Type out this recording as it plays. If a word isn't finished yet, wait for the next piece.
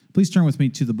Please turn with me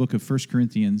to the book of 1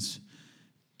 Corinthians,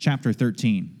 chapter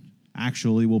 13.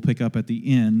 Actually, we'll pick up at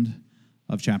the end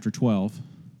of chapter 12.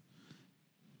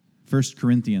 1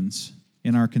 Corinthians,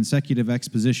 in our consecutive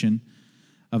exposition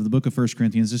of the book of 1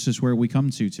 Corinthians, this is where we come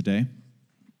to today.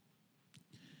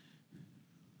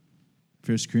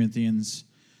 1 Corinthians,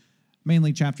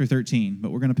 mainly chapter 13,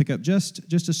 but we're going to pick up just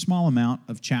a small amount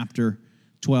of chapter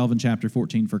 12 and chapter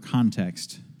 14 for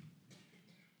context.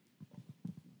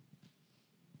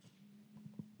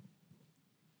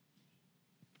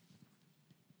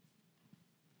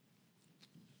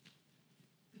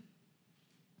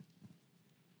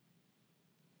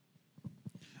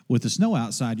 With the snow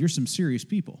outside, you're some serious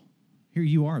people. Here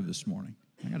you are this morning,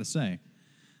 I got to say.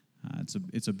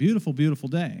 It's a beautiful, beautiful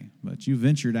day, but you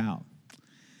ventured out.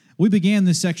 We began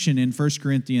this section in 1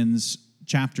 Corinthians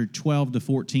chapter 12 to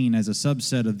 14 as a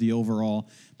subset of the overall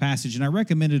passage, and I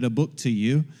recommended a book to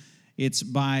you. It's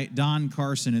by Don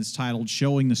Carson. It's titled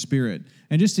Showing the Spirit.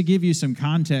 And just to give you some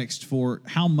context for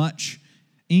how much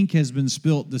ink has been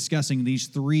spilt discussing these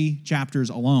three chapters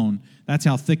alone, that's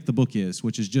how thick the book is,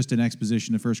 which is just an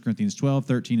exposition of 1 Corinthians 12,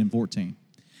 13, and 14.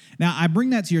 Now, I bring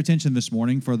that to your attention this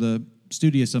morning for the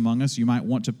studious among us. You might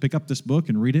want to pick up this book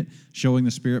and read it, Showing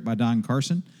the Spirit by Don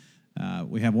Carson.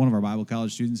 We have one of our Bible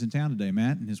college students in town today,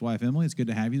 Matt, and his wife, Emily. It's good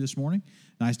to have you this morning.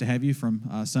 Nice to have you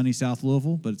from sunny South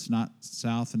Louisville, but it's not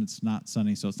south and it's not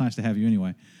sunny, so it's nice to have you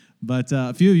anyway. But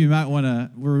a few of you might want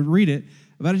to read it.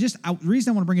 But the reason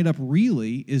I want to bring it up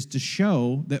really is to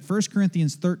show that 1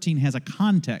 Corinthians 13 has a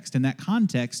context, and that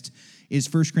context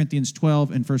is 1 Corinthians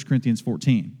 12 and 1 Corinthians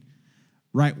 14.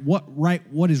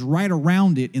 What is right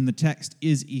around it in the text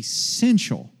is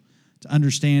essential to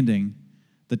understanding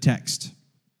the text.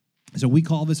 So we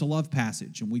call this a love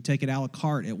passage, and we take it a la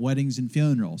carte at weddings and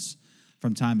funerals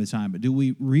from time to time. But do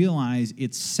we realize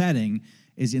its setting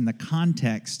is in the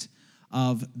context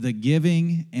of the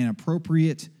giving and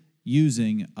appropriate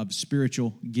using of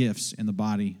spiritual gifts in the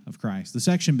body of Christ? The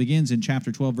section begins in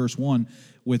chapter 12, verse 1,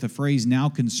 with a phrase, now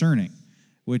concerning,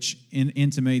 which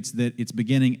indicates it's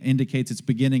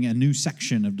beginning a new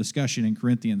section of discussion in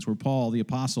Corinthians, where Paul, the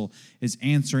apostle, is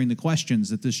answering the questions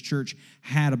that this church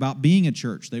had about being a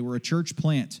church. They were a church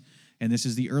plant, and this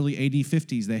is the early AD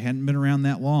 50s. They hadn't been around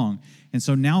that long. And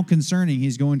so now concerning,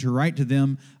 he's going to write to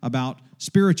them about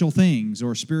spiritual things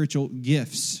or spiritual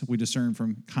gifts, we discern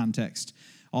from context.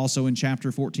 Also in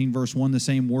chapter 14, verse 1, the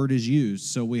same word is used.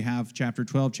 So we have chapter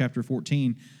 12, chapter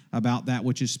 14, about that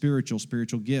which is spiritual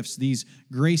gifts. These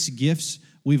grace gifts,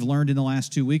 we've learned in the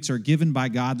last 2 weeks, are given by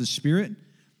God the Spirit,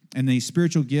 and these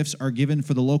spiritual gifts are given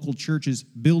for the local church's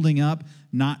building up,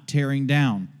 not tearing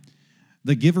down.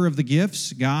 The giver of the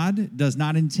gifts, God, does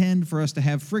not intend for us to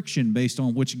have friction based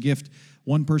on which gift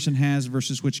one person has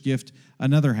versus which gift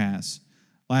another has.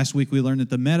 Last week we learned that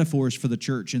the metaphors for the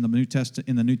church in the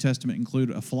New Testament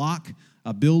include a flock,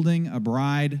 a building, a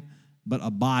bride, but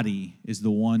a body is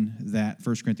the one that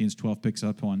 1 Corinthians 12 picks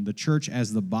up on. The church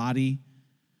as the body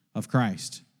of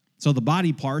Christ. So the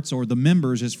body parts, or the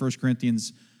members, as 1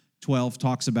 Corinthians 12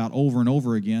 talks about over and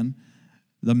over again,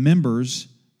 the members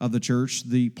of the church,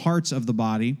 the parts of the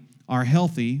body, are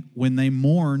healthy when they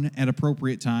mourn at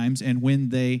appropriate times and when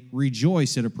they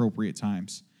rejoice at appropriate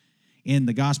times. In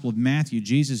the Gospel of Matthew,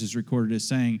 Jesus is recorded as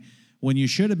saying, when you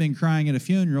should have been crying at a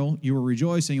funeral, you were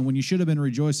rejoicing, and when you should have been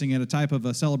rejoicing at a type of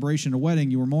a celebration, a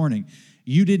wedding, you were mourning.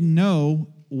 You didn't have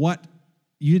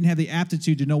the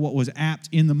aptitude to know what was apt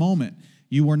in the moment.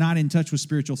 You were not in touch with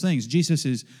spiritual things. Jesus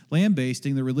is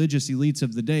lambasting the religious elites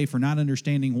of the day for not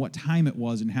understanding what time it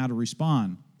was and how to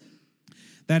respond.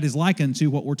 That is likened to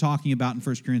what we're talking about in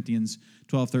 1 Corinthians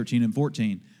 12, 13, and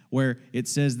 14, where it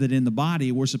says that in the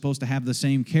body, we're supposed to have the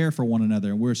same care for one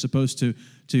another. We're supposed to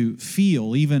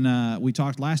feel, even, we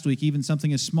talked last week, even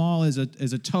something as small as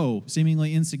a toe,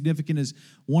 seemingly insignificant as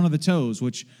one of the toes,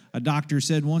 which a doctor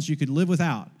said once you could live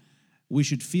without. We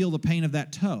should feel the pain of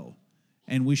that toe,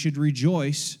 and we should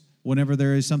rejoice whenever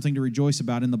there is something to rejoice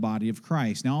about in the body of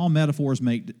Christ. Now, all metaphors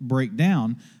break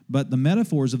down, but the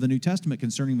metaphors of the New Testament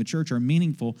concerning the church are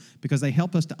meaningful because they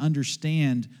help us to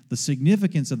understand the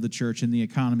significance of the church in the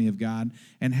economy of God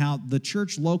and how the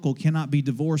church local cannot be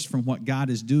divorced from what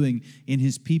God is doing in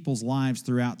His people's lives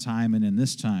throughout time and in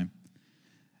this time.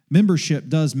 Membership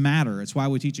does matter. It's why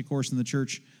we teach a course in the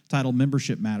church titled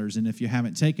Membership Matters. And if you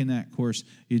haven't taken that course,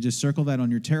 you just circle that on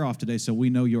your tear-off today so we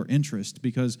know your interest,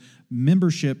 because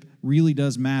membership really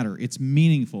does matter. It's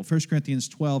meaningful. 1 Corinthians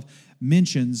 12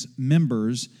 mentions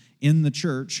members in the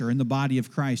church or in the body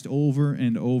of Christ over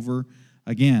and over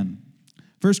again.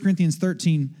 1 Corinthians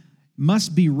 13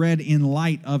 must be read in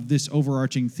light of this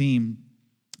overarching theme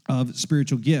of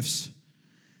spiritual gifts.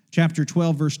 Chapter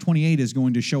 12, verse 28 is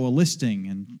going to show a listing,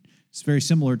 and it's very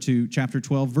similar to chapter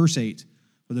 12, verse 8,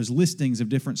 where there's listings of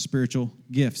different spiritual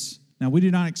gifts. Now, we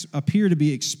do not appear to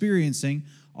be experiencing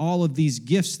all of these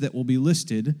gifts that will be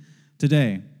listed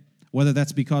today. Whether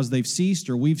that's because they've ceased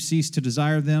or we've ceased to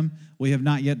desire them, we have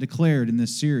not yet declared in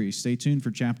this series. Stay tuned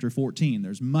for chapter 14.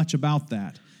 There's much about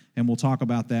that, and we'll talk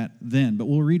about that then. But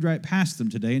we'll read right past them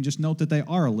today and just note that they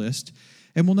are a list.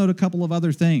 And we'll note a couple of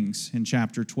other things in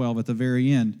chapter 12 at the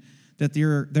very end, that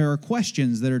there are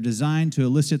questions that are designed to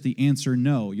elicit the answer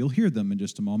no. You'll hear them in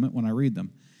just a moment when I read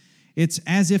them. It's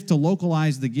as if to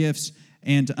localize the gifts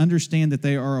and to understand that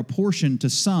they are apportioned to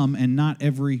some and not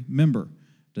every member.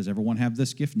 Does everyone have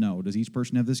this gift? No. Does each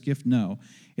person have this gift? No.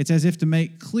 It's as if to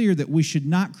make clear that we should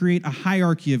not create a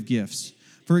hierarchy of gifts.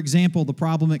 For example, the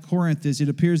problem at Corinth is it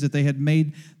appears that they had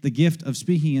made the gift of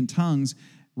speaking in tongues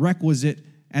requisite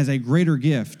as a greater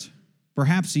gift,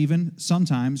 perhaps even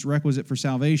sometimes requisite for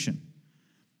salvation.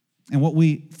 And what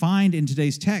we find in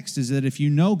today's text is that if you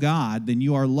know God, then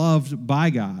you are loved by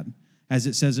God, as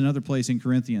it says in another place in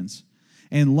Corinthians.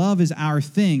 And love is our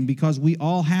thing because we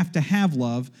all have to have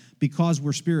love because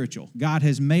we're spiritual. God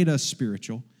has made us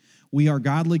spiritual. We are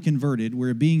godly converted.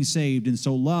 We're being saved. And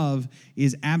so love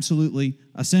is absolutely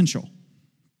essential.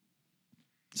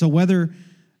 So whether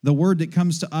the word that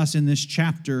comes to us in this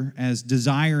chapter as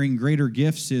desiring greater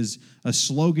gifts is a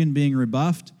slogan being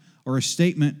rebuffed or a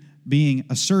statement being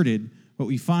asserted, what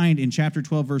we find in chapter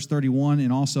 12, verse 31,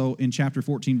 and also in chapter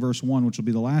 14, verse 1, which will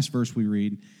be the last verse we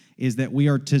read, is that we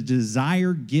are to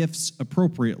desire gifts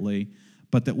appropriately,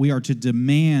 but that we are to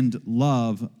demand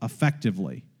love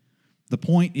effectively. The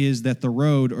point is that the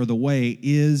road or the way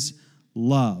is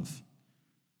love.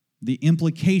 The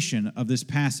implication of this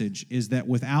passage is that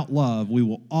without love, we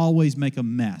will always make a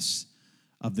mess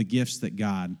of the gifts that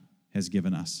God has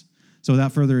given us. So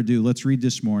without further ado, let's read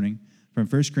this morning from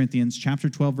 1 Corinthians chapter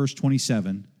 12, verse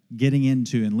 27, getting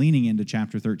into and leaning into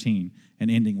chapter 13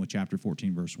 and ending with chapter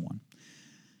 14, verse 1.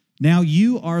 Now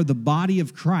you are the body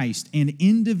of Christ and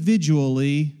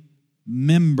individually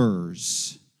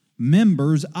members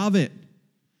of it.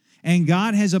 And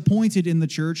God has appointed in the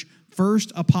church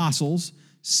first apostles,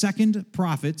 second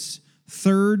prophets,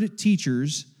 third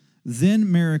teachers,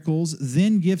 then miracles,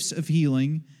 then gifts of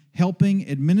healing, helping,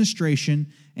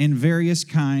 administration, and various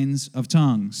kinds of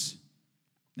tongues.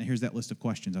 Now here's that list of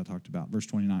questions I talked about. Verse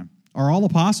 29. Are all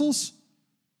apostles?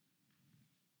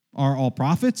 Are all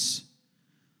prophets?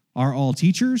 Are all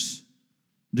teachers?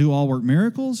 Do all work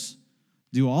miracles?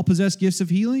 Do all possess gifts of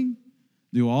healing?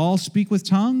 Do all speak with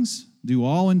tongues? Do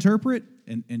all interpret?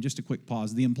 And just a quick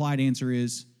pause. The implied answer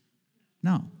is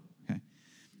no. Okay.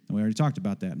 And we already talked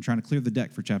about that. I'm trying to clear the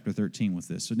deck for chapter 13 with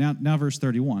this. So now verse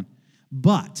 31.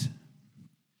 But,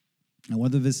 and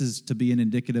whether this is to be an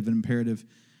indicative and imperative,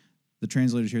 the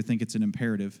translators here think it's an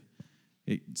imperative.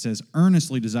 It says,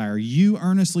 earnestly desire. You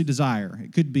earnestly desire.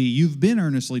 It could be, you've been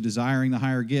earnestly desiring the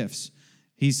higher gifts.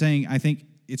 He's saying, I think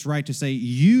it's right to say,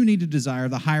 you need to desire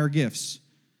the higher gifts,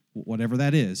 whatever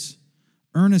that is.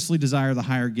 Earnestly desire the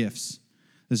higher gifts.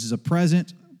 This is a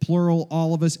present, plural,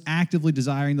 all of us actively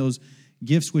desiring those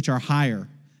gifts which are higher.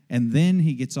 And then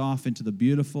he gets off into the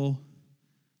beautiful,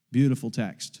 beautiful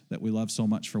text that we love so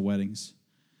much for weddings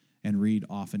and read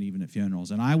often even at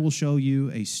funerals. And I will show you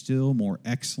a still more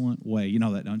excellent way. You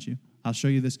know that, don't you? I'll show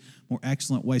you this more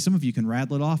excellent way. Some of you can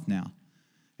rattle it off now.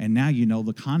 And now you know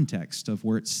the context of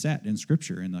where it's set in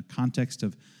Scripture, in the context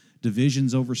of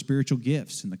divisions over spiritual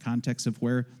gifts, in the context of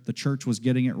where the church was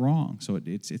getting it wrong. So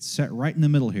it's set right in the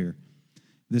middle here.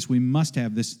 We must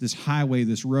have this highway,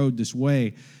 this road, this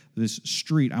way, this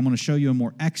street. I'm going to show you a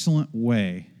more excellent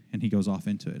way. And he goes off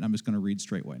into it. I'm just going to read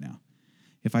straightway now.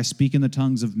 If I speak in the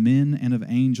tongues of men and of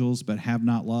angels, but have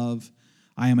not love,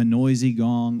 I am a noisy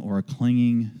gong or a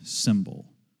clanging cymbal.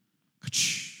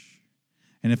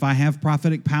 And if I have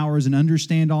prophetic powers and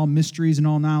understand all mysteries and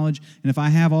all knowledge, and if I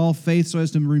have all faith so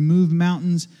as to remove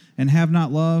mountains and have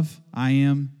not love, I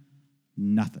am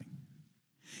nothing.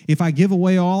 If I give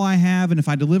away all I have, and if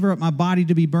I deliver up my body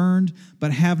to be burned,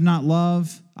 but have not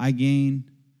love, I gain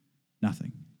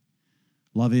nothing.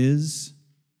 Love is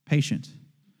patient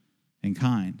and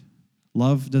kind.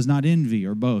 Love does not envy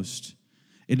or boast.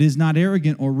 It is not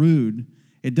arrogant or rude.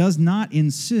 It does not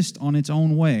insist on its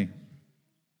own way.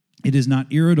 It is not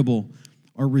irritable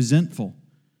or resentful.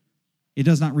 It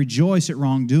does not rejoice at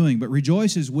wrongdoing, but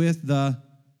rejoices with the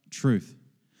truth.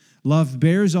 Love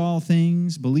bears all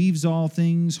things, believes all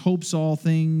things, hopes all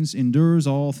things, endures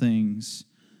all things.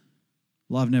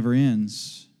 Love never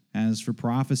ends. As for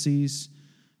prophecies,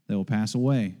 they will pass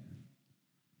away.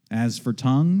 As for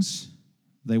tongues,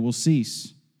 they will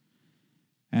cease.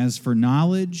 As for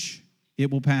knowledge,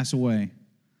 it will pass away.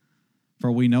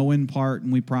 For we know in part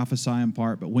and we prophesy in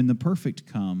part, but when the perfect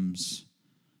comes,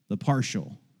 the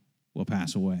partial will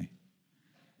pass away.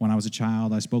 When I was a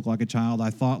child, I spoke like a child, I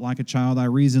thought like a child, I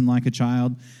reasoned like a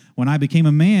child. When I became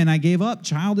a man, I gave up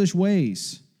childish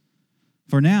ways.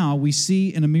 For now we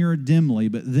see in a mirror dimly,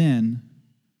 but then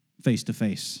face to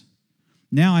face.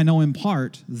 Now I know in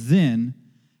part, then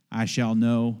I shall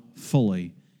know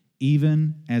fully,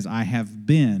 even as I have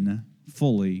been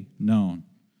fully known.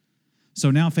 So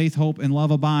now faith, hope, and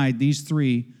love abide, these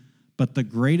three, but the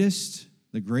greatest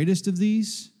of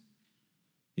these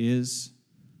is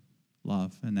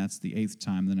love. And that's the 8th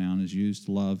time the noun is used,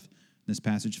 love, in this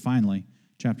passage. Finally,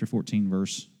 chapter 14,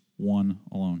 verse 1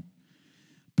 alone.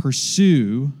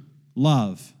 Pursue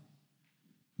love.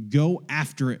 Go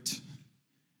after it.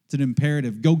 It's an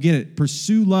imperative. Go get it.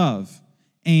 Pursue love.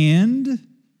 And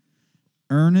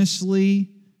earnestly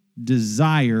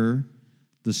desire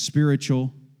the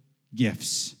spiritual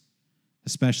gifts,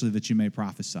 especially that you may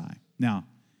prophesy. Now,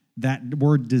 that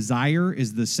word desire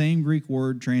is the same Greek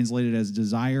word translated as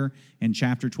desire in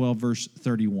chapter 12, verse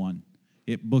 31.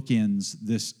 It bookends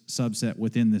this subset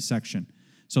within this section.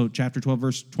 So chapter 12,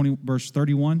 verse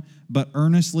 31, but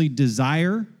earnestly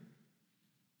desire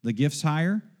the gifts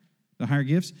higher, the higher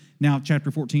gifts. Now,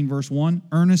 chapter 14, verse 1,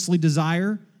 earnestly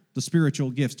desire the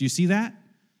spiritual gifts. Do you see that?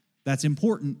 That's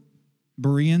important.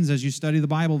 Bereans, as you study the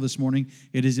Bible this morning,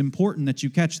 it is important that you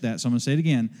catch that. So I'm going to say it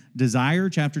again. Desire,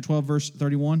 chapter 12, verse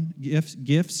 31,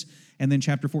 gifts, and then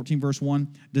chapter 14, verse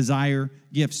 1, desire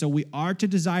gifts. So we are to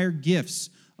desire gifts,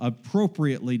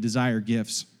 appropriately desire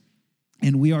gifts,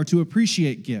 and we are to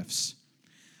appreciate gifts.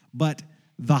 But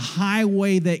the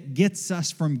highway that gets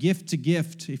us from gift to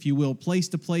gift, if you will, place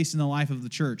to place in the life of the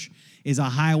church, is a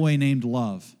highway named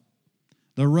love.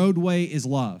 The roadway is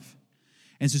love.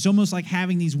 And so it's almost like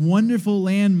having these wonderful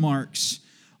landmarks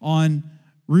on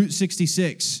Route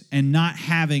 66 and not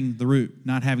having the route,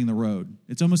 not having the road.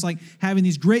 It's almost like having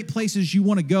these great places you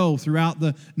want to go throughout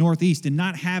the Northeast and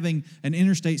not having an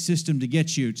interstate system to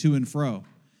get you to and fro.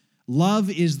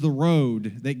 Love is the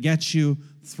road that gets you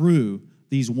through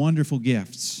these wonderful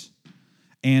gifts.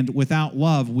 And without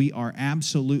love, we are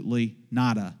absolutely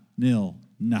nada, nil,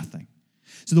 nothing.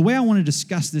 So the way I want to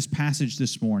discuss this passage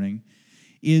this morning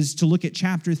is to look at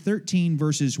chapter 13,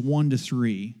 verses 1 to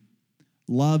 3,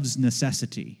 love's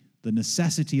necessity, the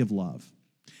necessity of love.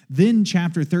 Then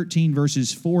chapter 13,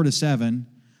 verses 4 to 7,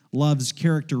 love's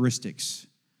characteristics.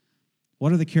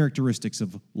 What are the characteristics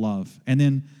of love? And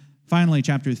then finally,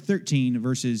 chapter 13,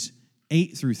 verses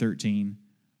 8 through 13,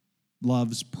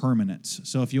 love's permanence.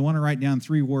 So if you want to write down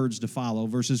 3 words to follow,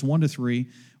 verses 1 to 3,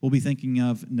 we'll be thinking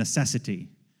of necessity.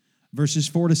 Verses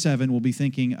 4 to 7, we'll be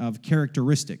thinking of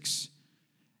characteristics.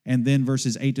 And then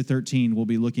verses 8 to 13, we'll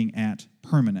be looking at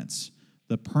permanence,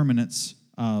 the permanence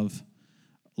of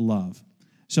love.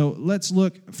 So let's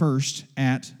look first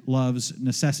at love's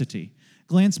necessity.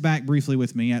 Glance back briefly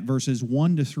with me at verses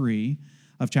 1 to 3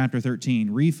 of chapter 13.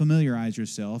 Refamiliarize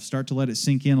yourself. Start to let it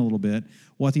sink in a little bit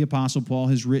what the Apostle Paul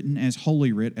has written as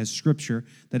Holy Writ, as Scripture,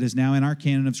 that is now in our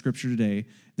canon of Scripture today.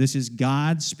 This is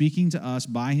God speaking to us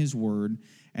by His Word,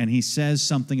 and He says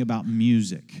something about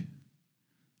music.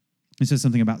 He says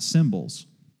something about cymbals.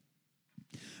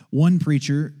 One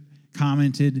preacher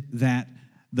commented that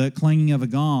the clanging of a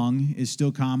gong is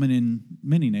still common in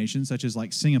many nations, such as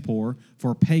like Singapore,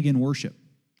 for pagan worship.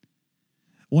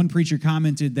 One preacher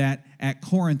commented that at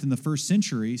Corinth in the first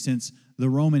century, since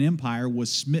the Roman Empire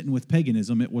was smitten with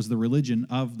paganism, it was the religion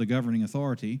of the governing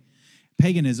authority,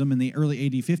 paganism in the early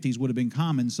AD 50s would have been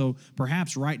common, so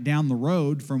perhaps right down the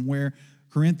road from where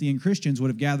Corinthian Christians would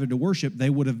have gathered to worship,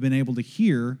 they would have been able to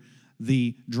hear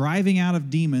the driving out of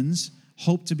demons,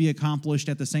 hoped to be accomplished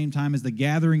at the same time as the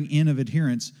gathering in of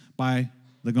adherents by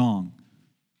the gong,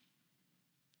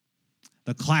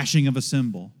 the clashing of a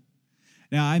cymbal.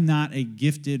 Now, I'm not a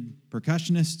gifted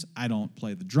percussionist. I don't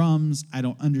play the drums. I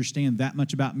don't understand that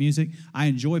much about music. I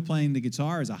enjoy playing the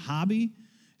guitar as a hobby,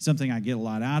 something I get a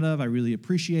lot out of. I really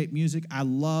appreciate music. I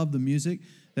love the music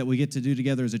that we get to do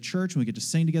together as a church, and we get to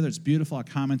sing together. It's beautiful. I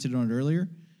commented on it earlier.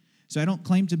 So I don't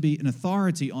claim to be an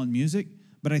authority on music,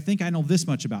 but I think I know this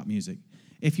much about music.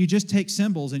 If you just take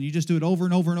cymbals and you just do it over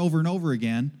and over and over and over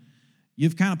again,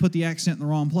 you've kind of put the accent in the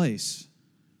wrong place.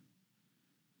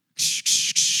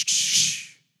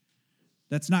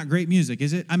 That's not great music,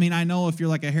 is it? I mean, I know if you're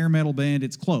like a hair metal band,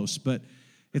 it's close, but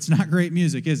it's not great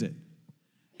music, is it?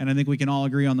 And I think we can all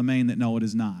agree on the main that no, it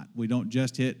is not. We don't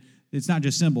just hit, it's not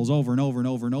just cymbals over and over and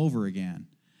over and over again.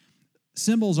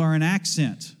 Cymbals are an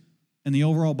accent in the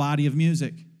overall body of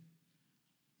music.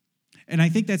 And I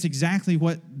think that's exactly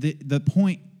what the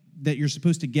point that you're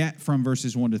supposed to get from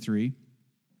verses 1 to 3.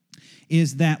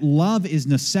 is that love is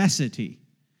necessity.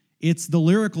 It's the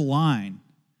lyrical line.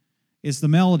 It's the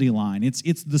melody line. It's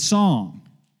the song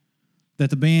that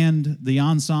the band, the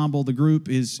ensemble, the group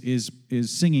is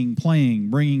singing, playing,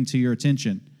 bringing to your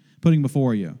attention, putting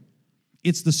before you.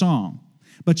 It's the song.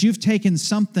 But you've taken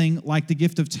something like the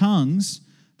gift of tongues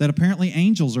that apparently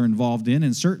angels are involved in,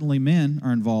 and certainly men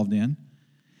are involved in,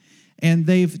 and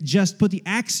they've just put the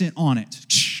accent on it.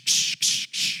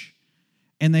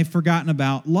 And they've forgotten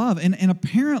about love. And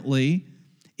apparently,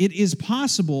 it is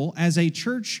possible as a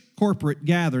church corporate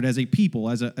gathered, as a people,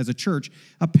 as a church,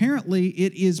 apparently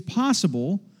it is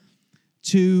possible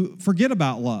to forget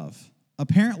about love.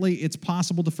 Apparently, it's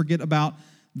possible to forget about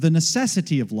the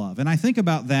necessity of love. And I think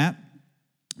about that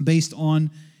based on,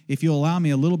 if you'll allow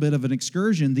me a little bit of an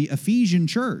excursion, the Ephesian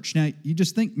church. Now, you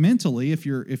just think mentally, if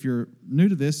you're new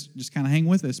to this, just kind of hang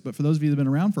with us. But for those of you that have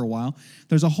been around for a while,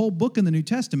 there's a whole book in the New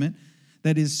Testament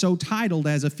that is so titled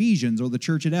as Ephesians, or the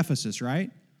church at Ephesus,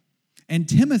 right? And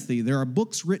Timothy, there are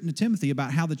books written to Timothy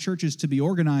about how the church is to be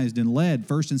organized and led,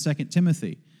 1st and 2nd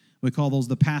Timothy. We call those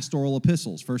the pastoral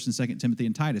epistles, 1st and 2nd Timothy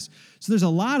and Titus. So there's a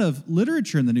lot of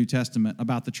literature in the New Testament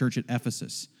about the church at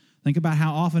Ephesus. Think about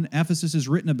how often Ephesus is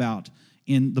written about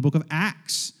in the book of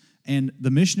Acts and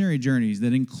the missionary journeys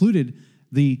that included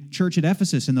the church at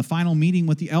Ephesus and the final meeting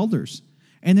with the elders.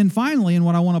 And then finally, and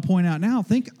what I want to point out now,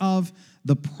 think of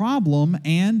the problem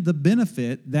and the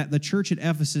benefit that the church at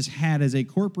Ephesus had as a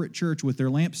corporate church with their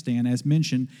lampstand, as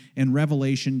mentioned in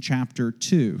Revelation chapter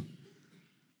 2.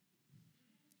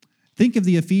 Think of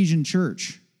the Ephesian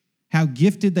church, how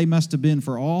gifted they must have been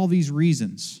for all these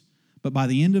reasons. But by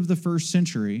the end of the first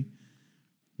century,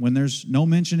 when there's no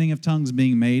mentioning of tongues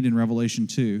being made in Revelation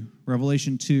 2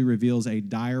 reveals a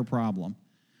dire problem.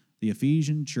 The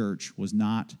Ephesian church was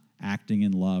not acting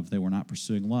in love. They were not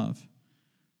pursuing love.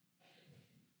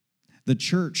 The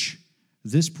church,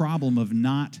 this problem of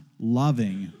not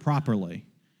loving properly,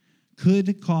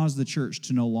 could cause the church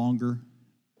to no longer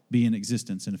be in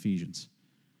existence in Ephesians.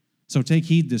 So take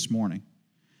heed this morning.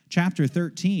 Chapter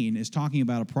 13 is talking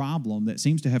about a problem that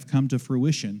seems to have come to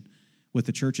fruition with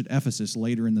the church at Ephesus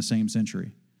later in the same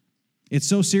century. It's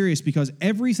so serious because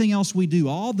everything else we do,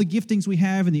 all the giftings we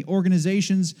have and the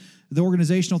organizations, the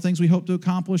organizational things we hope to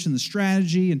accomplish and the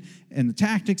strategy and the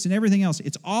tactics and everything else,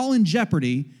 it's all in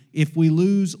jeopardy if we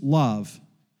lose love.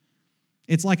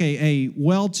 It's like a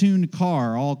well-tuned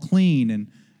car, all clean and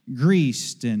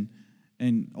greased and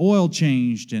oil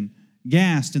changed and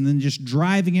gassed, and then just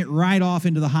driving it right off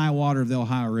into the high water of the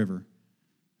Ohio River.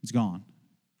 It's gone.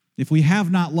 If we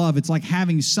have not love, it's like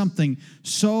having something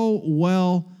so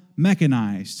well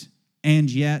mechanized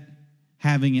and yet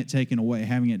having it taken away,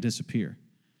 having it disappear.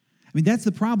 I mean, that's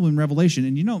the problem in Revelation.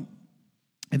 And you know,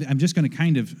 I'm just going to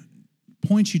kind of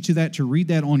point you to that to read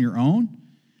that on your own.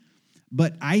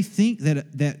 But I think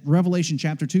that Revelation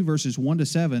chapter 2, verses 1 to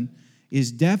 7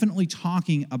 is definitely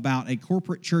talking about a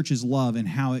corporate church's love and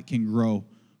how it can grow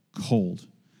cold.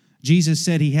 Jesus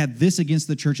said he had this against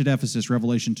the church at Ephesus,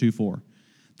 Revelation 2:4.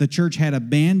 The church had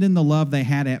abandoned the love they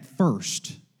had at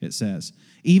first, it says,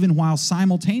 even while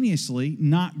simultaneously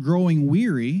not growing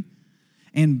weary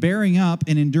and bearing up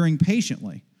and enduring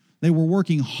patiently. They were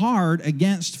working hard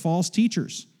against false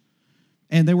teachers,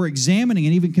 and they were examining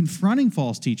and even confronting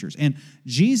false teachers. And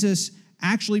Jesus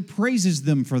actually praises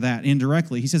them for that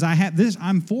indirectly. He says, I have this,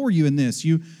 I'm for you in this.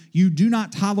 You do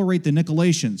not tolerate the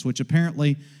Nicolaitans, which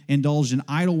apparently indulged in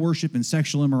idol worship and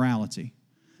sexual immorality.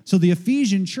 So the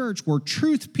Ephesian church were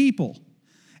truth people,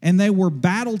 and they were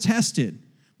battle-tested.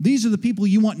 These are the people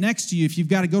you want next to you if you've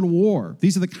got to go to war.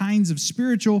 These are the kinds of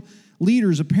spiritual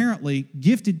leaders, apparently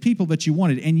gifted people that you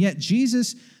wanted. And yet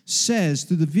Jesus says,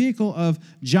 through the vehicle of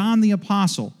John the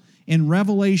Apostle in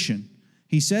Revelation,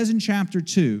 he says in chapter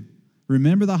 2,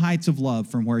 remember the heights of love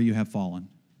from where you have fallen.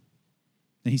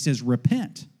 And he says,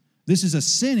 repent. This is a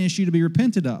sin issue to be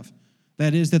repented of.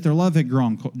 That is, that their love had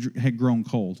grown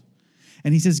cold.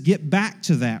 And he says, get back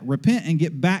to that. Repent and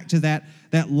get back to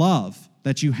that love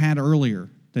that you had earlier,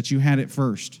 that you had at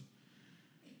first.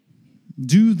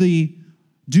 Do the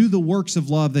works of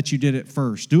love that you did at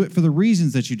first. Do it for the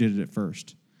reasons that you did it at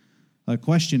first. A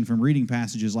question from reading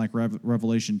passages like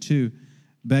Revelation 2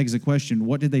 begs the question,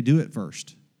 what did they do at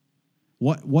first?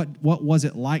 What was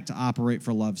it like to operate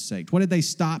for love's sake? What did they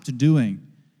stop doing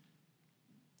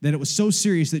that it was so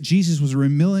serious that Jesus was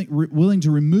willing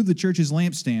to remove the church's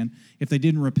lampstand if they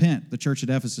didn't repent, the church at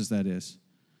Ephesus, that is?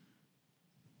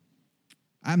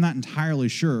 I'm not entirely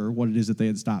sure what it is that they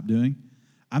had stopped doing.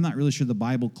 I'm not really sure the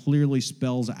Bible clearly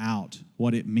spells out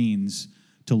what it means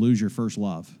to lose your first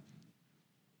love.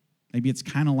 Maybe it's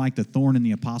kind of like the thorn in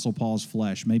the Apostle Paul's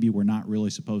flesh. Maybe we're not really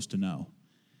supposed to know.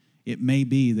 It may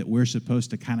be that we're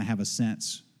supposed to kind of have a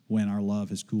sense when our love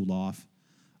has cooled off,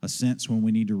 a sense when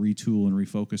we need to retool and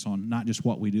refocus on not just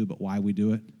what we do, but why we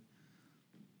do it,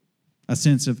 a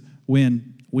sense of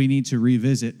when we need to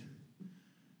revisit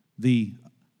the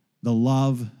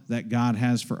love that God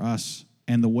has for us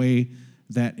and the way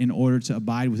that in order to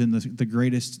abide within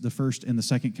the first and the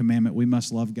second commandment, we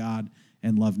must love God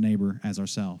and love neighbor as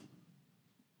ourselves.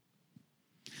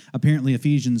 Apparently,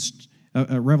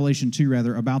 Revelation 2,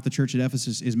 about the church at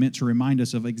Ephesus is meant to remind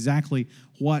us of exactly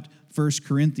what 1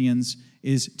 Corinthians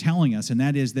is telling us, and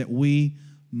that is that we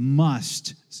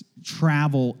must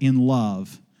travel in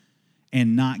love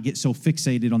and not get so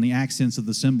fixated on the accents of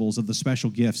the symbols of the special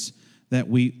gifts that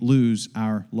we lose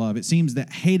our love. It seems that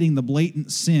hating the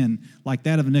blatant sin like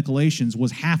that of the Nicolaitans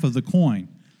was half of the coin.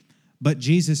 But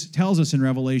Jesus tells us in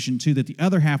Revelation 2 that the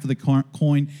other half of the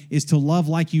coin is to love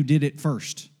like you did it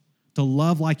first. To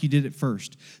love like you did it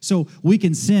first. So we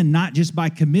can sin not just by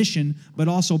commission, but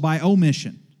also by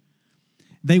omission.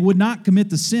 They would not commit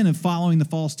the sin of following the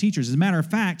false teachers. As a matter of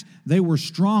fact, they were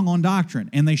strong on doctrine,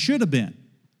 and they should have been.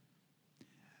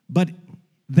 But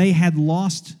they had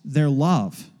lost their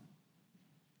love.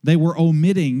 They were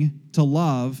omitting to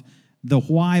love. The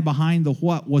why behind the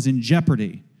what was in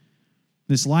jeopardy.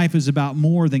 This life is about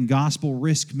more than gospel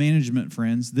risk management,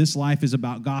 friends. This life is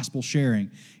about gospel sharing.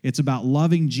 It's about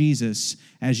loving Jesus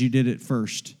as you did it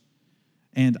first.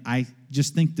 And I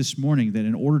just think this morning that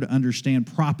in order to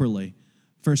understand properly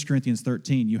 1 Corinthians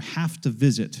 13, you have to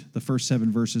visit the first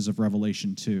 7 verses of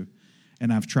Revelation 2.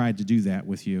 And I've tried to do that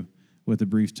with you with the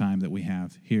brief time that we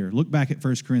have here. Look back at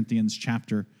 1 Corinthians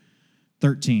chapter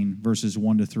 13, verses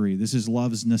 1 to 3. This is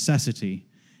love's necessity.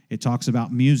 It talks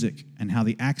about music and how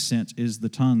the accent is the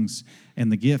tongues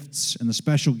and the gifts and the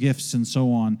special gifts and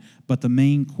so on. But the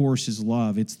main course is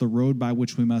love. It's the road by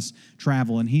which we must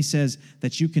travel. And he says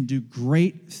that you can do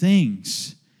great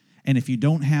things. And if you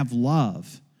don't have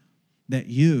love, that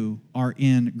you are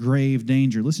in grave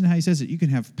danger. Listen to how he says it. You can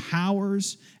have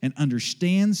powers and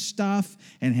understand stuff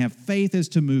and have faith as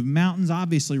to move mountains,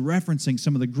 obviously referencing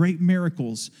some of the great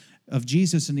miracles of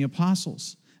Jesus and the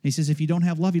apostles. He says, if you don't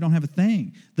have love, you don't have a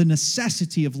thing. The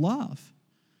necessity of love.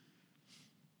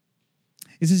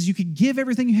 He says, you could give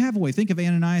everything you have away. Think of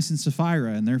Ananias and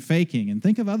Sapphira and their faking, and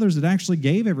think of others that actually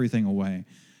gave everything away.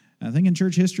 I think in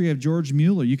church history of George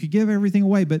Mueller, you could give everything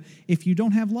away, but if you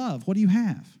don't have love, what do you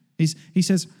have? He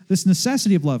says, this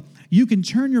necessity of love. You can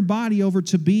turn your body over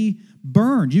to be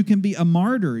burned. You can be a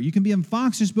martyr. You can be in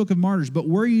Fox's Book of Martyrs, but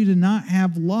were you to not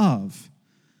have love,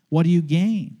 what do you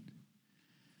gain?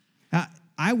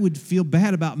 I would feel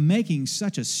bad about making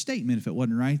such a statement if it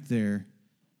wasn't right there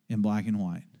in black and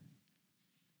white.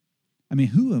 I mean,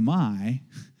 who am I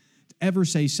to ever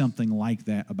say something like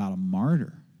that about a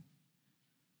martyr?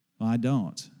 Well, I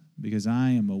don't, because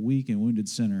I am a weak and wounded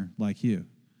sinner like you.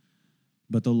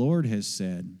 But the Lord has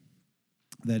said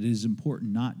that it is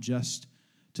important not just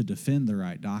to defend the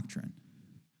right doctrine,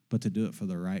 but to do it for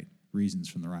the right reasons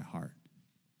from the right heart.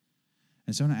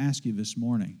 And so I want to ask you this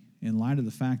morning, in light of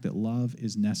the fact that love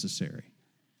is necessary,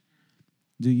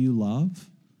 do you love?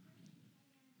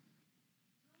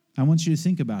 I want you to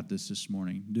think about this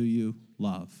morning. Do you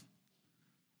love?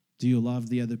 Do you love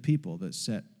the other people that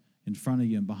sit in front of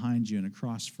you and behind you and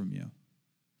across from you?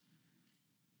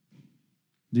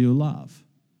 Do you love?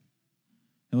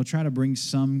 And we'll try to bring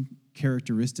some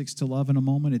characteristics to love in a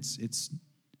moment.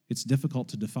 It's difficult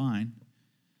to define.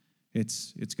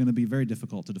 It's going to be very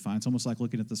difficult to define. It's almost like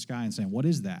looking at the sky and saying, "What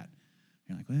is that?"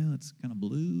 You're like, "Well, it's kind of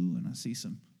blue, and I see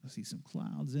some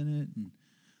clouds in it, and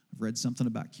I've read something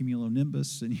about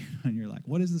cumulonimbus," and you're like,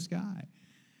 "What is the sky?"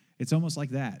 It's almost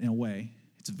like that in a way.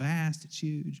 It's vast, it's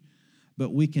huge,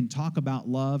 but we can talk about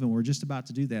love, and we're just about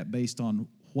to do that based on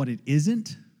what it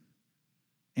isn't,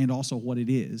 and also what it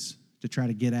is to try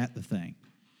to get at the thing.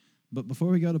 But before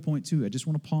we go to point 2, I just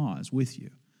want to pause with you.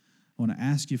 I want to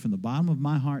ask you from the bottom of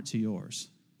my heart to yours,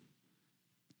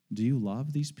 do you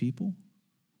love these people?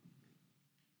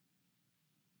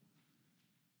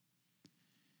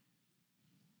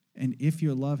 And if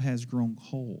your love has grown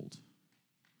cold,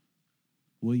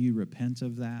 will you repent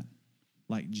of that,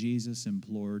 like Jesus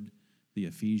implored the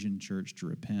Ephesian church to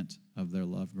repent of their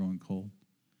love growing cold?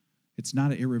 It's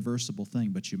not an irreversible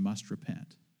thing, but you must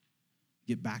repent.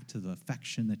 Get back to the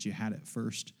affection that you had at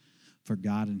first for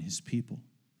God and his people.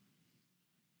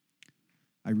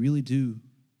 I really do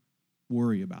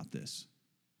worry about this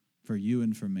for you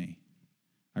and for me.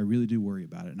 I really do worry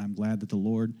about it, and I'm glad that the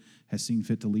Lord has seen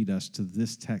fit to lead us to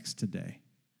this text today.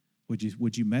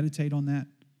 Would you meditate on that?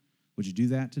 Would you do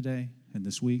that today and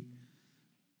this week?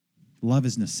 Love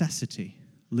is necessity.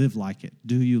 live like it.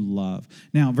 Do you love?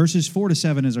 Now, verses 4 to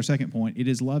 7 is our second point. It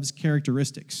is love's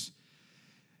characteristics.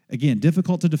 Again,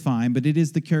 difficult to define, but it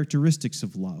is the characteristics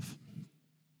of love.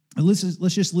 And let's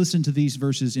just listen to these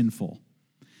verses in full.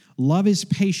 Love is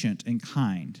patient and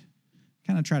kind.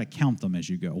 Kind of try to count them as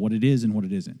you go, what it is and what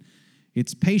it isn't.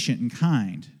 It's patient and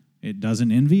kind. It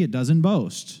doesn't envy. It doesn't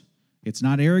boast. It's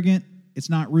not arrogant. It's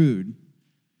not rude.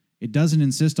 It doesn't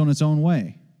insist on its own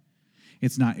way.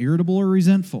 It's not irritable or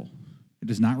resentful. It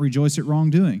does not rejoice at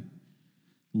wrongdoing.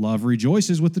 Love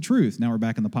rejoices with the truth. Now we're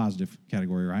back in the positive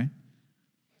category, right?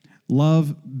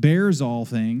 Love bears all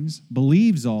things,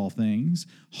 believes all things,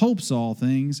 hopes all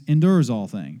things, endures all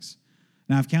things.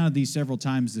 Now, I've counted these several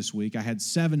times this week. I had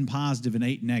 7 positive and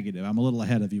 8 negative. I'm a little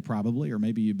ahead of you probably, or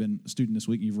maybe you've been a student this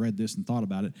week and you've read this and thought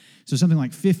about it. So something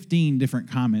like 15 different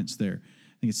comments there.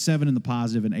 I think it's 7 in the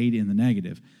positive and 8 in the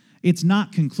negative. It's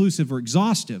not conclusive or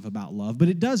exhaustive about love, but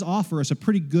it does offer us a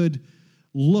pretty good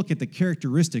look at the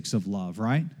characteristics of love,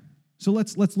 right? So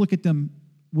let's look at them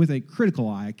with a critical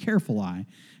eye, a careful eye,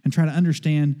 and try to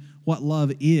understand what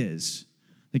love is,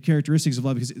 the characteristics of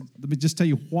love. Because let me just tell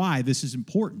you why this is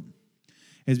important.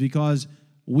 Is because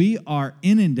we are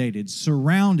inundated,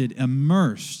 surrounded,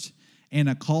 immersed in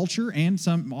a culture, and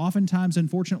oftentimes,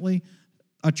 unfortunately,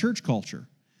 a church culture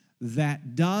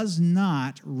that does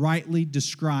not rightly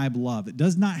describe love. It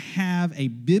does not have a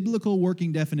biblical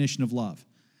working definition of love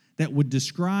that would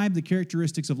describe the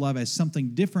characteristics of love as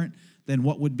something different than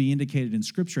what would be indicated in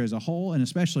Scripture as a whole, and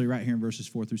especially right here in verses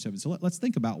 4 through 7. So let's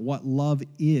think about what love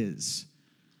is.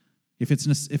 If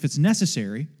it's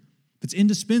necessary, if it's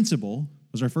indispensable,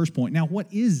 was our first point. Now, what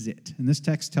is it? And this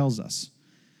text tells us.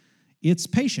 It's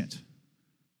patient,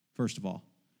 first of all.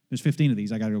 There's 15 of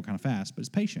these. I got to go kind of fast, but it's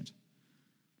patient.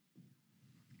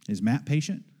 Is Matt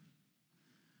patient?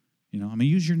 I'm going to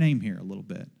use your name here a little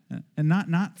bit. And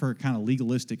not for a kind of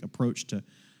legalistic approach to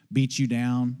beat you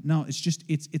down. No,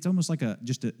 it's almost like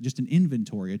just an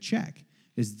inventory, a check.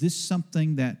 Is this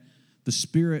something that the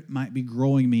Spirit might be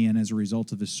growing me in as a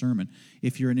result of this sermon?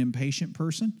 If you're an impatient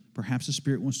person, perhaps the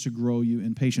Spirit wants to grow you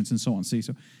in patience and so on. See,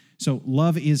 so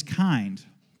love is kind.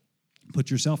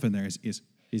 Put yourself in there.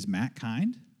 Is Matt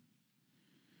kind?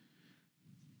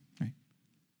 Right.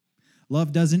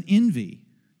 Love doesn't envy.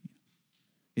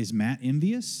 Is Matt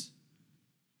envious?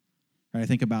 Right, I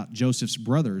think about Joseph's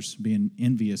brothers being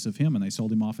envious of him, and they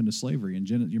sold him off into slavery.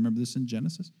 You remember this in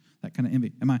Genesis? That kind of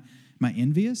envy. Am I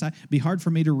envious? It'd be hard for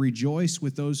me to rejoice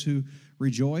with those who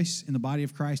rejoice in the body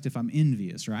of Christ if I'm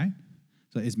envious, right?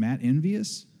 So is Matt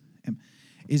envious?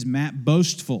 Is Matt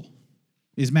boastful?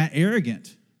 Is Matt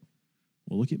arrogant?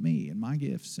 Well, look at me and my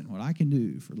gifts and what I can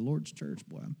do for the Lord's church.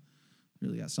 Boy, I'm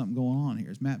really got something going on here.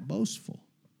 Is Matt boastful?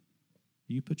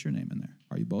 You put your name in there.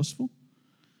 Are you boastful?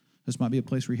 This might be a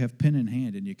place where you have pen in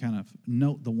hand and you kind of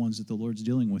note the ones that the Lord's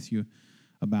dealing with you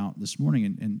about this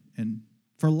morning. And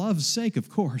for love's sake, of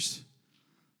course,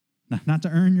 not to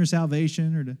earn your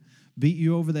salvation or to beat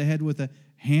you over the head with a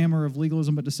hammer of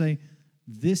legalism, but to say,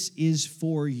 this is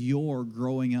for your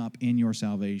growing up in your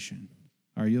salvation.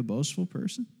 Are you a boastful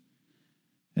person?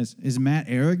 Is Matt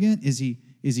arrogant? Is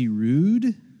he rude?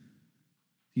 Is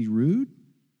he rude?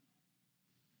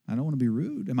 I don't want to be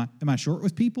rude. Am I short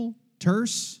with people?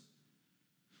 Terse?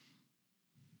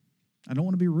 I don't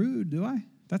want to be rude, do I?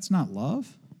 That's not love.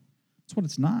 That's what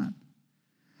it's not.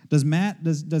 Does Matt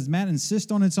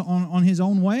insist on his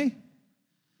own way?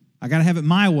 I got to have it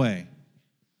my way.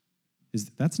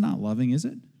 That's not loving, is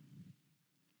it?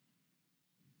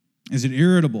 Is it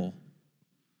irritable?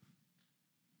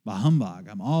 Bah humbug,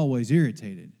 I'm always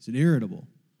irritated. Is it irritable?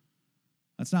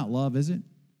 That's not love, is it?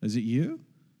 Is it you?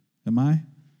 Am I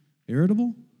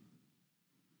irritable?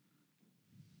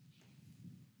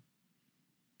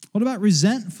 What about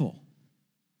resentful?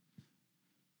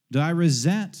 Do I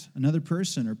resent another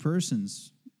person or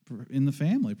persons in the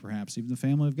family, perhaps even the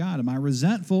family of God? Am I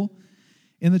resentful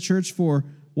in the church for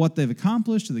what they've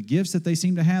accomplished or the gifts that they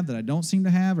seem to have that I don't seem to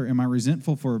have? Or am I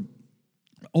resentful for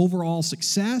overall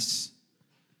success?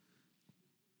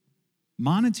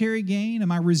 Monetary gain?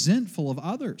 Am I resentful of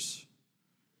others?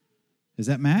 Is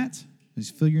that Matt?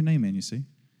 Just fill your name in, you see.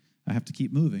 I have to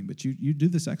keep moving, but you do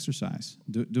this exercise.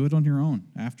 Do it on your own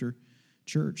after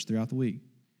church throughout the week.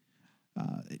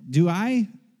 Do I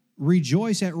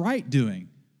rejoice at right doing?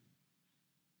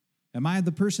 Am I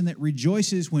the person that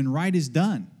rejoices when right is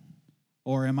done?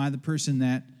 Or am I the person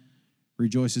that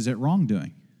rejoices at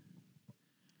wrongdoing?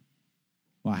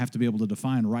 Well, I have to be able to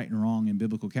define right and wrong in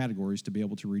biblical categories to be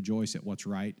able to rejoice at what's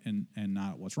right and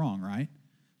not what's wrong, right?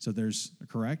 So there's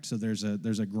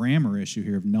a grammar issue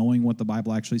here of knowing what the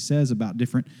Bible actually says about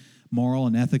different moral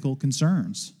and ethical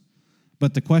concerns.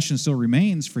 But the question still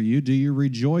remains for you, do you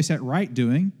rejoice at right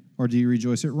doing or do you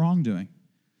rejoice at wrongdoing?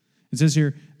 It says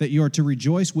here that you are to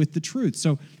rejoice with the truth.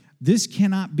 So this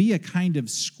cannot be a kind of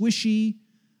squishy,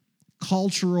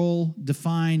 cultural,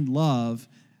 defined love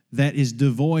that is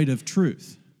devoid of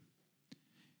truth.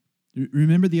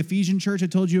 Remember the Ephesian church I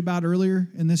told you about earlier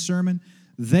in this sermon?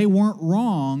 They weren't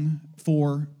wrong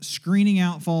for screening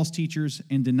out false teachers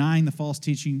and denying the false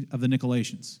teaching of the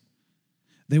Nicolaitans.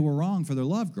 They were wrong for their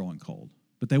love growing cold,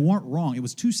 but they weren't wrong. It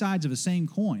was two sides of the same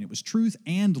coin. It was truth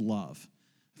and love.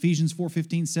 Ephesians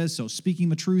 4:15 says so, speaking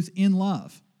the truth in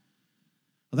love.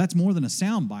 Well, that's more than a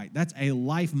soundbite. That's a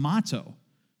life motto,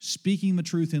 speaking the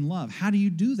truth in love. How do you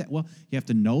do that? Well, you have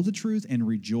to know the truth and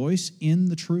rejoice in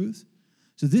the truth.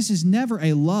 So this is never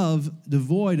a love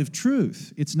devoid of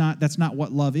truth. That's not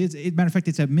what love is. Matter of fact,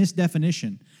 it's a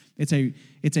misdefinition. It's a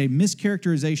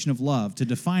mischaracterization of love to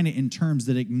define it in terms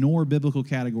that ignore biblical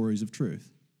categories of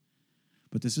truth.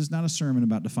 But this is not a sermon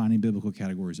about defining biblical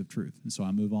categories of truth. And so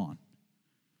I move on.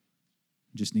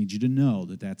 Just need you to know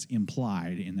that that's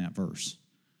implied in that verse.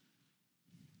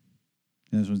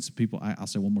 And that's when I'll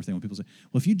say one more thing. When people say,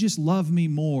 well, if you just love me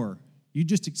more, you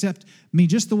just accept me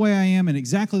just the way I am and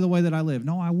exactly the way that I live.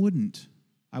 No, I wouldn't.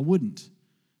 I wouldn't.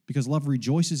 Because love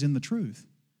rejoices in the truth.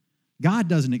 God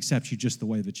doesn't accept you just the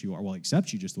way that you are. Well, he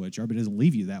accepts you just the way that you are, but he doesn't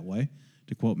leave you that way.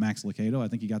 To quote Max Lucado, I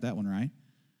think you got that one right.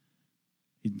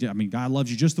 God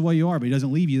loves you just the way you are, but he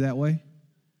doesn't leave you that way.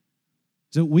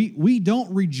 So we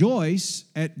don't rejoice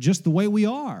at just the way we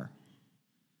are.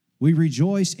 We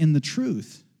rejoice in the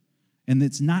truth, and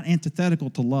it's not antithetical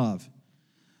to love.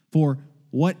 For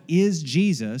what is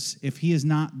Jesus if he is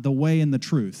not the way and the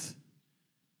truth?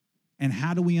 And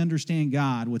how do we understand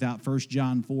God without 1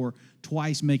 John 4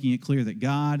 twice making it clear that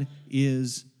God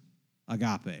is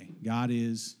agape? God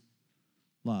is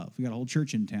love. We got a whole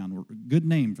church in town. Good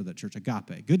name for that church,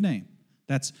 agape. Good name.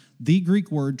 That's the Greek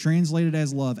word translated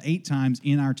as love 8 times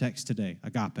in our text today.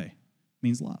 Agape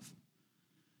means love.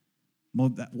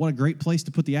 Well, what a great place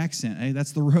to put the accent. Hey,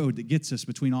 that's the road that gets us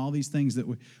between all these things that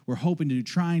we're hoping to do,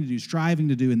 trying to do, striving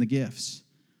to do in the gifts.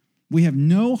 We have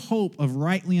no hope of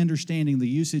rightly understanding the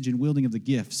usage and wielding of the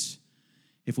gifts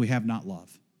if we have not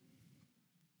love.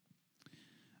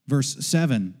 Verse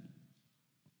 7,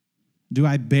 do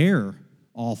I bear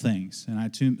all things? And I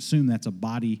assume that's a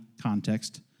body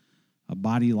context, a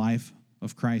body life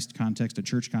of Christ context, a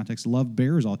church context. Love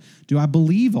bears all. Do I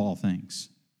believe all things?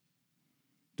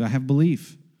 Do I have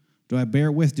belief? Do I bear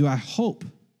with? Do I hope?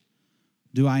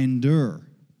 Do I endure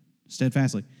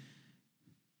steadfastly?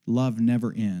 Love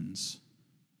never ends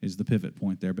is the pivot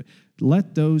point there. But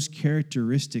let those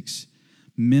characteristics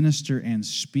minister and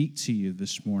speak to you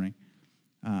this morning.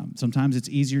 Sometimes it's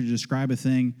easier to describe a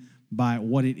thing by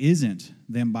what it isn't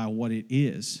than by what it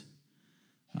is.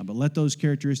 But let those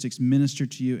characteristics minister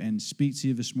to you and speak to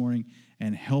you this morning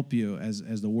and help you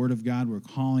as the Word of God. We're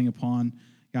calling upon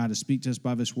God to speak to us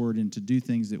by this Word and to do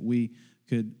things that we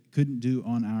couldn't do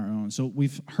on our own. So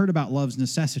we've heard about love's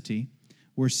necessity.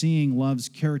 We're seeing love's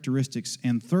characteristics.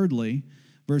 And thirdly,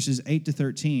 verses 8 to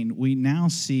 13, we now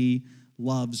see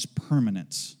love's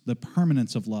permanence, the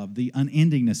permanence of love, the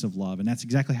unendingness of love. And that's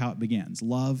exactly how it begins.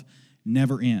 Love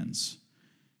never ends.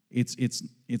 It's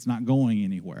not going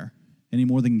anywhere any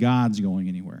more than God's going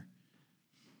anywhere.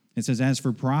 It says, as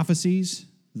for prophecies,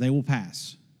 they will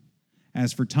pass.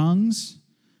 As for tongues,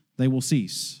 they will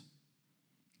cease.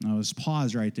 Now, let's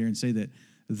pause right there and say that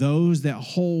those that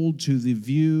hold to the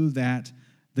view that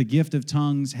the gift of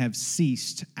tongues have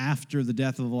ceased after the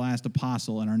death of the last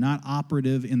apostle and are not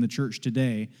operative in the church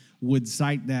today would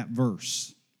cite that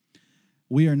verse.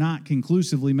 We are not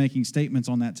conclusively making statements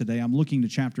on that today. I'm looking to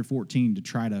chapter 14 to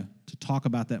try to talk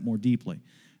about that more deeply.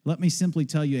 Let me simply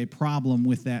tell you a problem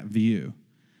with that view.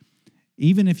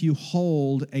 Even if you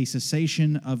hold a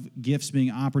cessation of gifts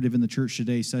being operative in the church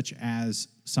today, such as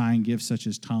sign gifts, such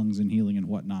as tongues and healing and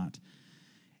whatnot,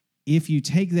 if you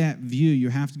take that view, you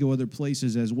have to go other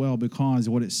places as well, because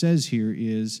what it says here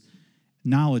is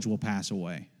knowledge will pass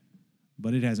away.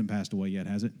 But it hasn't passed away yet,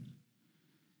 has it?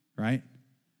 Right?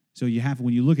 So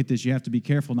when you look at this, you have to be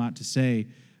careful not to say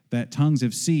that tongues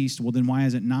have ceased. Well, then why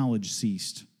hasn't knowledge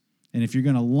ceased? And if you're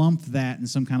going to lump that in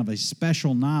some kind of a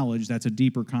special knowledge, that's a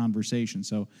deeper conversation.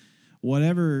 So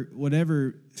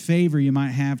whatever favor you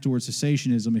might have towards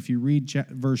cessationism, if you read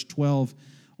verse 12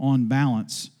 on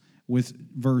balance with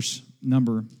verse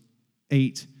number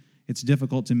 8, it's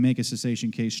difficult to make a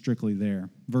cessation case strictly there.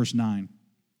 Verse 9,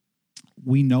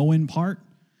 we know in part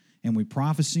and we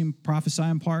prophesy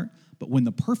in part, but when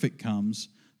the perfect comes,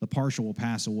 the partial will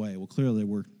pass away. Well, clearly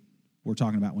we're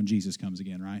talking about when Jesus comes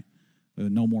again, right?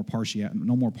 No more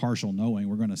partial knowing.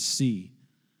 We're going to see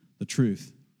the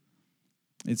truth.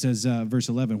 It says, verse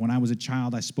 11, when I was a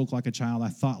child, I spoke like a child, I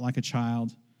thought like a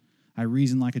child, I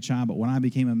reasoned like a child, but when I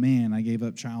became a man, I gave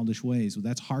up childish ways. Well,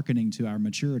 that's hearkening to our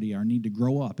maturity, our need to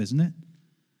grow up, isn't it?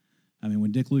 I mean,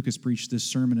 when Dick Lucas preached this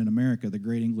sermon in America, the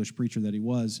great English preacher that he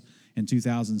was, in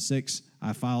 2006,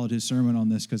 I followed his sermon on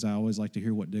this because I always like to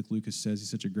hear what Dick Lucas says.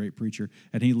 He's such a great preacher.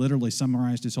 And he literally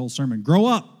summarized his whole sermon, grow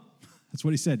up. That's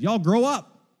what he said. Y'all grow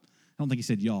up. I don't think he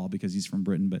said y'all because he's from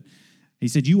Britain, but he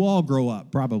said, you all grow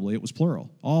up, probably. It was plural.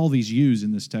 All these yous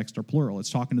in this text are plural. It's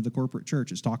talking to the corporate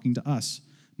church. It's talking to us,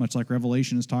 much like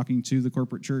Revelation is talking to the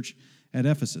corporate church at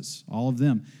Ephesus, all of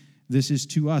them. This is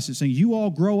to us. It's saying, you all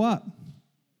grow up.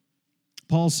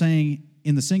 Paul's saying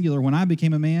in the singular, when I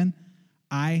became a man,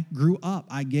 I grew up.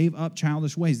 I gave up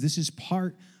childish ways. This is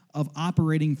part of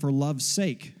operating for love's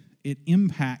sake. It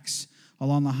impacts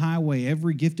along the highway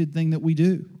every gifted thing that we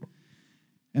do.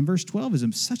 And verse 12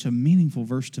 is such a meaningful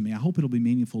verse to me. I hope it'll be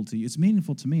meaningful to you. It's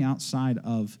meaningful to me outside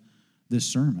of this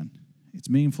sermon. It's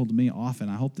meaningful to me often.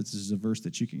 I hope this is a verse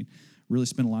that you can really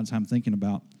spend a lot of time thinking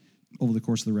about over the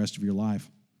course of the rest of your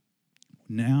life.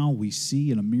 Now we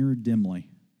see in a mirror dimly,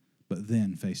 but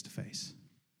then face to face.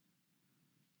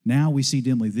 Now we see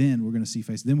dimly, then we're going to see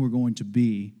face. Then we're going to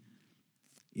be,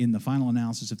 in the final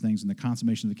analysis of things, in the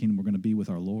consummation of the kingdom, we're going to be with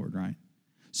our Lord, right?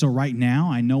 So right now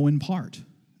I know in part.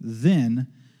 Then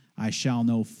I shall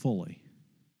know fully.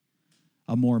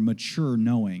 A more mature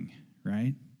knowing,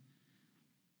 right?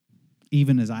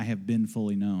 Even as I have been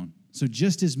fully known. So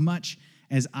just as much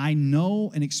as I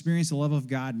know and experience the love of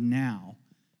God now,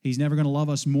 He's never going to love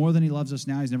us more than He loves us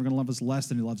now. He's never going to love us less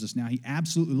than He loves us now. He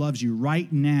absolutely loves you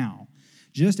right now.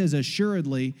 Just as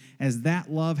assuredly as that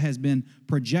love has been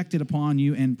projected upon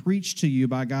you and preached to you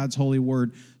by God's holy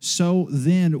word, so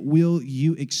then will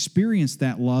you experience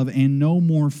that love and know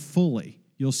more fully.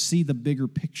 You'll see the bigger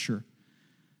picture.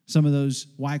 Some of those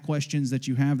why questions that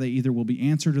you have, they either will be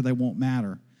answered or they won't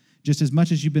matter. Just as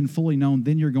much as you've been fully known,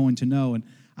 then you're going to know. And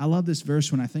I love this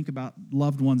verse when I think about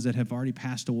loved ones that have already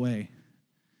passed away.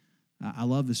 I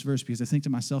love this verse because I think to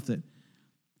myself that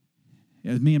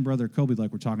me and Brother Kobe,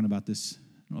 like we're talking about this, I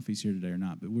don't know if he's here today or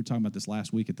not, but we were talking about this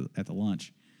last week at the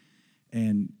lunch.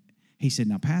 And he said,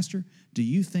 now, Pastor, do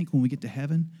you think when we get to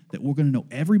heaven that we're going to know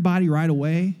everybody right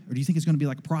away? Or do you think it's going to be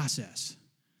like a process?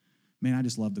 Man, I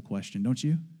just love the question, don't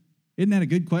you? Isn't that a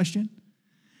good question?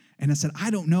 And I said, I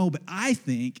don't know, but I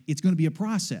think it's going to be a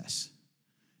process.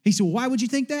 He said, well, why would you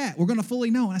think that? We're going to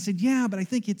fully know. And I said, yeah, but I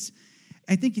think it's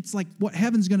like what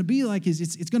heaven's going to be like is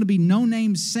it's going to be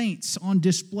no-name saints on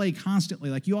display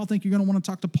constantly. Like you all think you're going to want to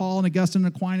talk to Paul and Augustine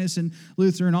and Aquinas and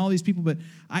Luther and all these people, but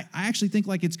I actually think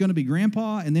like it's going to be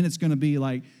grandpa, and then it's going to be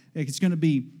like it's going to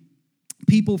be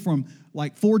people from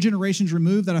like 4 generations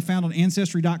removed that I found on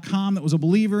Ancestry.com that was a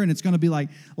believer, and it's going to be like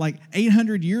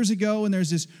 800 years ago, and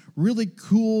there's this really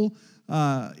cool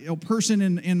person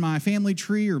in my family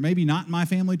tree, or maybe not in my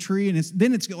family tree, and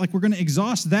it's like we're going to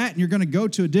exhaust that, and you're going to go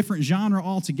to a different genre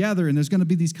altogether, and there's going to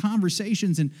be these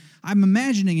conversations, and I'm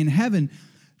imagining in heaven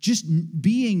just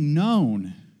being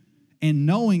known and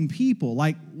knowing people.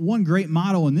 Like one great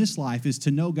motto in this life is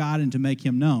to know God and to make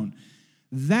Him known.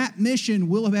 That mission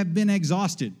will have been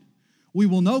exhausted. We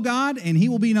will know God, and He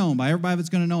will be known by everybody that's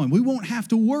going to know Him. We won't have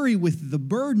to worry with the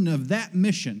burden of that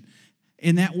mission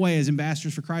in that way as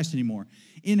ambassadors for Christ anymore.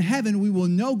 In heaven, we will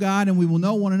know God and we will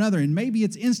know one another. And maybe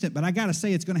it's instant, but I got to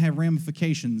say it's going to have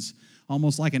ramifications,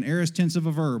 almost like an aorist tense of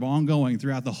a verb, ongoing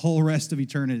throughout the whole rest of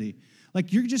eternity.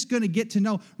 Like you're just going to get to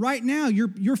know. Right now,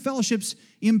 your fellowship's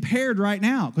impaired right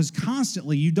now because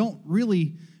constantly you don't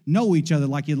really know each other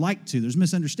like you'd like to. There's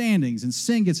misunderstandings and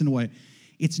sin gets in the way.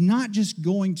 It's not just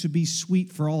going to be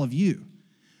sweet for all of you,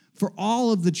 for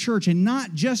all of the church, and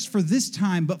not just for this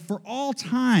time, but for all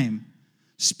time.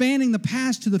 Spanning the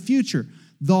past to the future,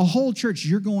 the whole church,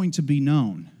 you're going to be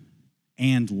known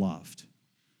and loved.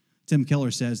 Tim Keller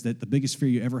says that the biggest fear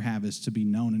you ever have is to be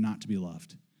known and not to be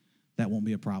loved. That won't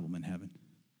be a problem in heaven.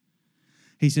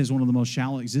 He says one of the most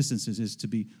shallow existences is to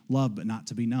be loved but not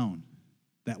to be known.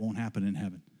 That won't happen in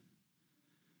heaven.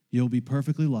 You'll be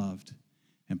perfectly loved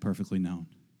and perfectly known.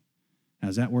 Now,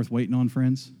 is that worth waiting on,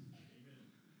 friends?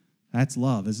 That's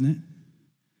love, isn't it?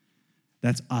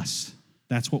 That's us.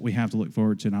 That's what we have to look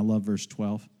forward to, and I love verse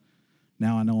 12.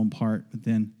 Now I know in part, but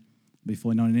then be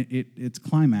fully known. And its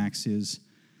climax is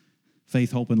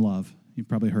faith, hope, and love. You've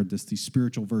probably heard this, these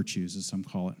spiritual virtues, as some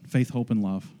call it. Faith, hope, and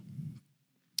love.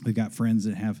 We've got friends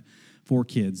that have 4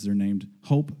 kids. They're named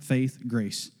Hope, Faith,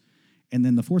 Grace. And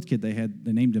then the 4th kid they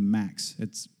named him Max.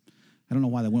 I don't know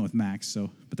why they went with Max,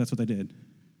 but that's what they did.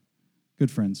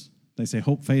 Good friends. They say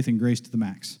hope, faith, and grace to the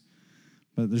max.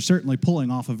 But they're certainly pulling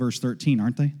off of verse 13,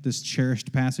 aren't they? This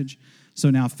cherished passage.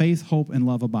 So now faith, hope, and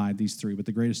love abide, these three, but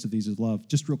the greatest of these is love.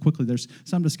 Just real quickly, there's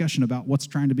some discussion about what's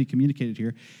trying to be communicated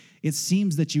here. It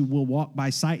seems that you will walk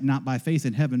by sight, not by faith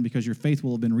in heaven, because your faith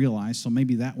will have been realized. So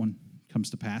maybe that one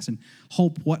comes to pass. And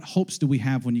hope, what hopes do we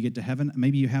have when you get to heaven?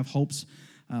 Maybe you have hopes.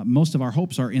 Most of our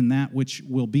hopes are in that which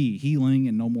will be healing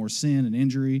and no more sin and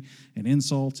injury and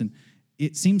insults. And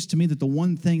it seems to me that the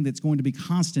one thing that's going to be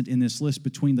constant in this list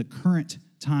between the current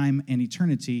time and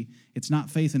eternity, it's not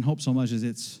faith and hope so much as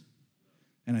it's,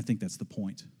 and I think that's the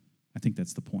point. I think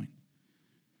that's the point.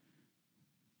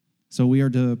 So we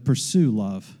are to pursue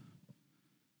love.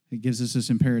 It gives us this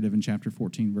imperative in chapter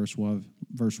 14, verse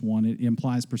 1. It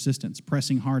implies persistence,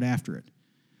 pressing hard after it.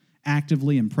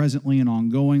 Actively and presently and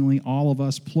ongoingly, all of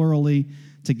us, plurally,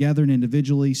 together and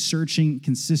individually, searching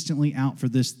consistently out for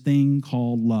this thing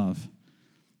called love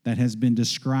that has been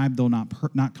described, though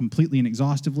not completely and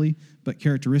exhaustively, but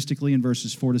characteristically in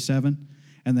verses 4 to 7,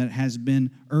 and that has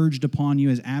been urged upon you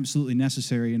as absolutely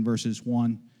necessary in verses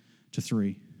 1 to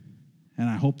 3. And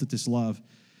I hope that this love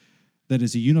that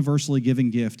is a universally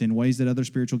given gift in ways that other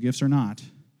spiritual gifts are not,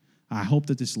 I hope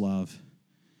that this love,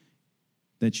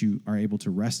 that you are able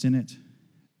to rest in it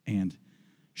and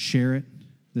share it.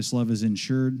 This love is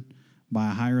insured by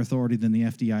a higher authority than the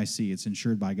FDIC. It's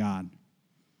insured by God.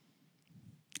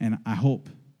 And I hope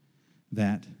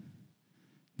that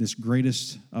this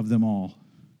greatest of them all,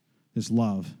 this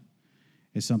love,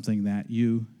 is something that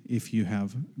you, if you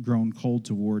have grown cold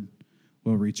toward,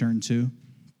 will return to.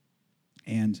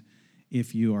 And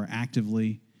if you are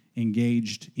actively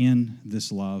engaged in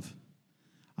this love,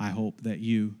 I hope that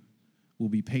you will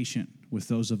be patient with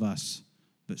those of us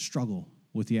that struggle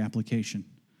with the application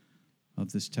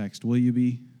of this text. Will you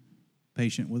be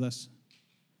patient with us?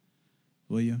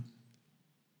 Will you?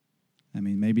 I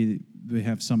mean, maybe we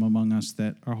have some among us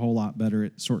that are a whole lot better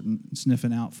at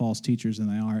sniffing out false teachers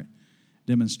than they are at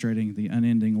demonstrating the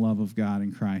unending love of God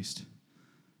in Christ.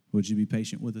 Would you be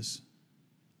patient with us?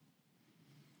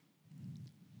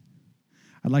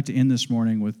 I'd like to end this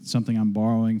morning with something I'm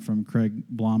borrowing from Craig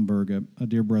Blomberg. A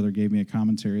dear brother gave me a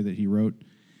commentary that he wrote,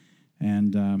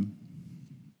 and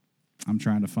I'm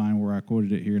trying to find where I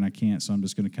quoted it here, and I can't, so I'm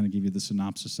just going to kind of give you the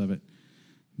synopsis of it.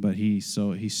 But he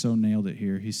so nailed it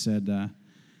here. He said,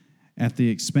 at the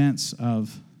expense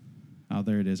of, oh,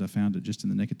 there it is. I found it just in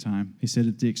the nick of time. He said,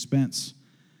 at the expense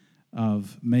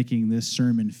of making this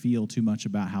sermon feel too much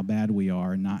about how bad we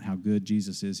are and not how good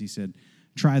Jesus is, he said,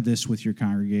 try this with your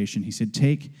congregation. He said,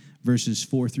 take verses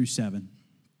 4 through 7.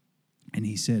 And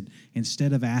he said,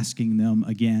 instead of asking them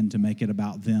again to make it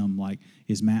about them, like,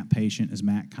 is Matt patient? Is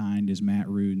Matt kind? Is Matt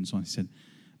rude? And so on, he said,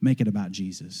 make it about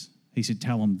Jesus. He said,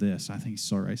 tell them this. I think he's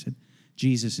so right. I said,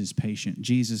 Jesus is patient.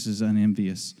 Jesus is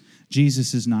unenvious.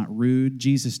 Jesus is not rude.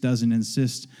 Jesus doesn't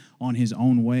insist on his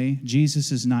own way.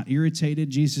 Jesus is not irritated.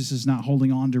 Jesus is not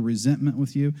holding on to resentment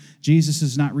with you. Jesus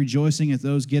is not rejoicing at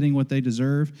those getting what they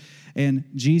deserve. And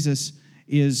Jesus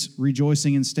is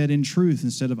rejoicing instead in truth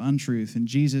instead of untruth. And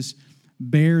Jesus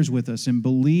bears with us and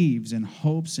believes and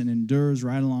hopes and endures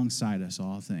right alongside us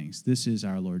all things. This is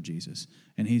our Lord Jesus,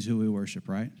 and he's who we worship,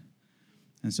 right?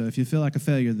 And so if you feel like a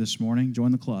failure this morning,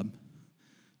 join the club.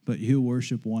 But you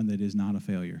worship one that is not a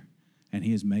failure, and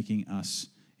he is making us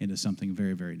into something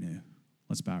very, very new.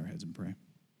 Let's bow our heads and pray.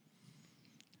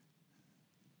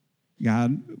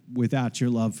 God, without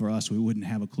your love for us, we wouldn't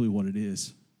have a clue what it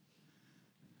is.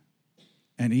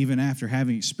 And even after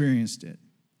having experienced it,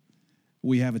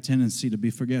 we have a tendency to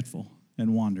be forgetful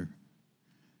and wander.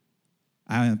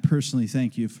 I personally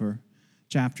thank you for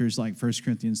chapters like 1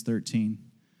 Corinthians 13,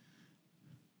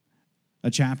 a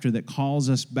chapter that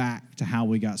calls us back to how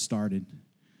we got started,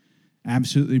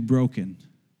 absolutely broken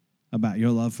about your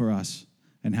love for us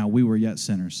and how we were yet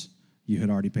sinners. You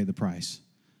had already paid the price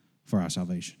for our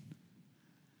salvation.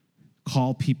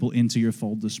 Call people into your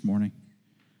fold this morning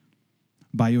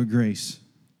by your grace,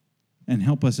 and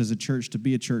help us as a church to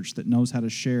be a church that knows how to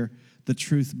share the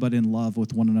truth but in love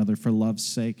with one another for love's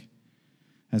sake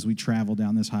as we travel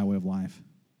down this highway of life.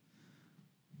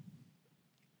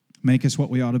 Make us what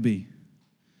we ought to be,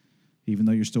 even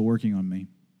though you're still working on me,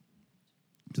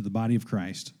 to the body of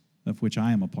Christ, of which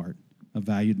I am a part, a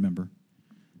valued member.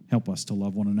 Help us to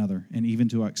love one another and even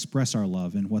to express our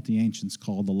love in what the ancients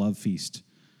called the love feast,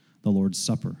 the Lord's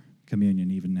Supper,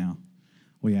 communion, even now.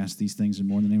 We ask these things in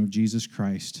more in the name of Jesus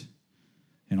Christ,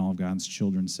 and all of God's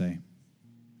children say,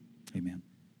 amen.